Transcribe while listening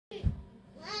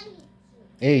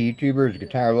Hey, YouTubers,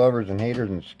 guitar lovers, and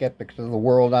haters and skeptics of the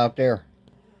world out there.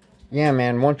 Yeah,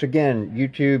 man, once again,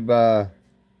 YouTube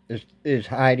is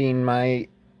hiding my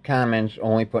comments,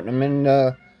 only putting them in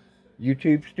the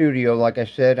YouTube studio, like I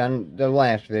said on the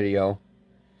last video.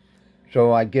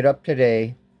 So I get up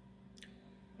today,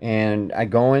 and I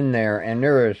go in there, and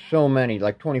there is so many,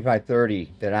 like 25,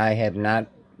 30, that I have not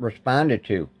responded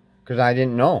to, because I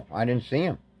didn't know. I didn't see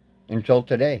them until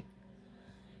today.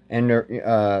 And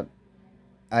they're,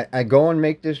 I go and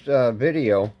make this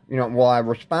video, well, I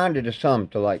responded to some,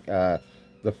 to like the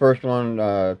first one,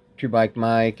 Two Bike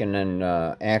Mike, and then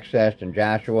Access and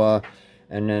Joshua,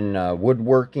 and then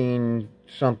Woodworking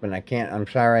something. I'm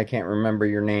sorry I can't remember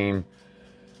your name,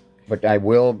 but I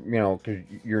will, because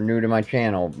you're new to my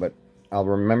channel, but I'll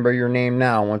remember your name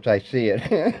now once I see it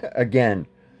again.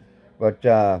 But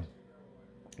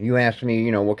you asked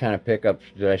me, what kind of pickups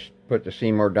did I put the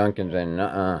Seymour Duncans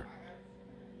in?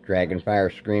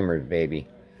 Dragonfire Screamers, baby.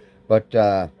 But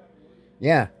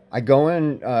yeah, I go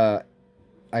in,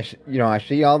 I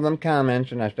see all them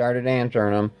comments, and I started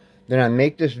answering them. Then I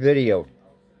make this video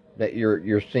that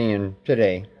you're seeing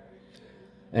today,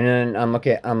 and then I'm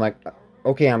like,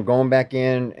 okay, I'm going back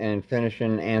in and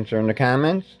finishing answering the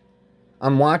comments.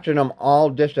 I'm watching them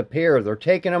all disappear. They're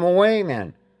taking them away,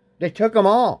 man. They took them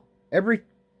all, every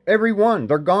one.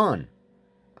 They're gone.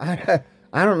 I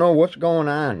don't know what's going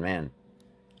on, man.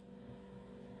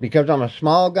 Because I'm a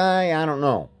small guy, I don't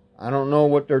know. I don't know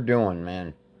what they're doing,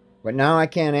 man. But now I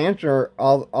can't answer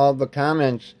all the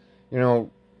comments, because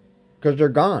they're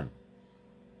gone.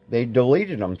 They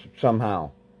deleted them somehow.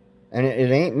 And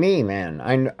it ain't me, man.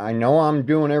 I know I'm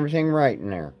doing everything right in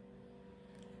there.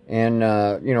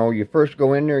 And, you first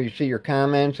go in there, you see your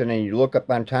comments, and then you look up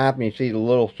on top and you see the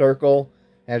little circle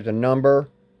has a number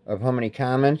of how many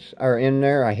comments are in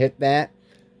there. I hit that,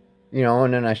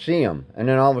 and then I see them. And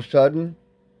then all of a sudden,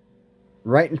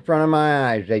 right in front of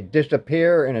my eyes, they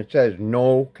disappear, and it says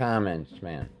no comments,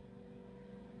 man.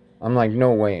 I'm like,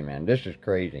 no way, man. This is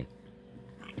crazy.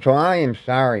 So I am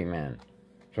sorry, man.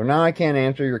 So now I can't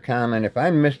answer your comment. If I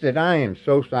missed it, I am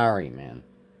so sorry, man.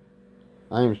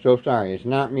 I am so sorry. It's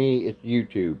not me, it's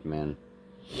YouTube, man.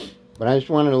 But I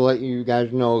just wanted to let you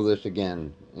guys know this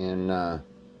again. And I'm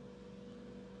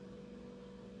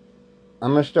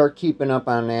going to start keeping up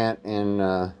on that,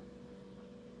 and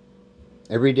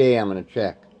every day I'm going to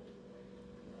check.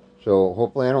 So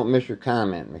hopefully I don't miss your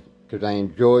comment, because I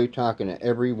enjoy talking to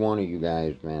every one of you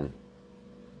guys, man.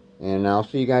 And I'll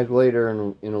see you guys later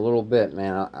in a little bit,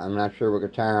 man. I'm not sure what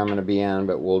guitar I'm going to be on,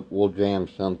 but we'll jam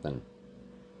something.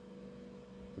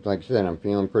 But like I said, I'm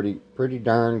feeling pretty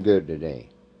darn good today.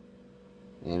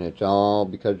 And it's all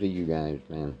because of you guys,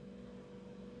 man.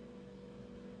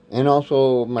 And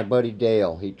also my buddy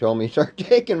Dale, he told me start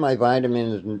taking my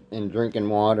vitamins and drinking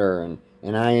water,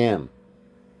 and I am.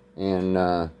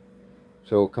 And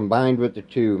so combined with the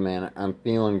two, man, I'm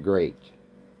feeling great.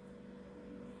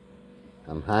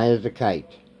 I'm high as a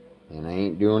kite, and I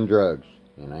ain't doing drugs,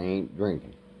 and I ain't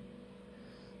drinking.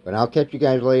 But I'll catch you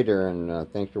guys later, and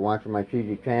thanks for watching my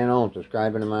cheesy channel and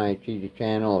subscribing to my cheesy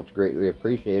channel. It's greatly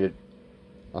appreciated.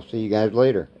 I'll see you guys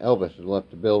later. Elvis has left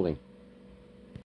the building.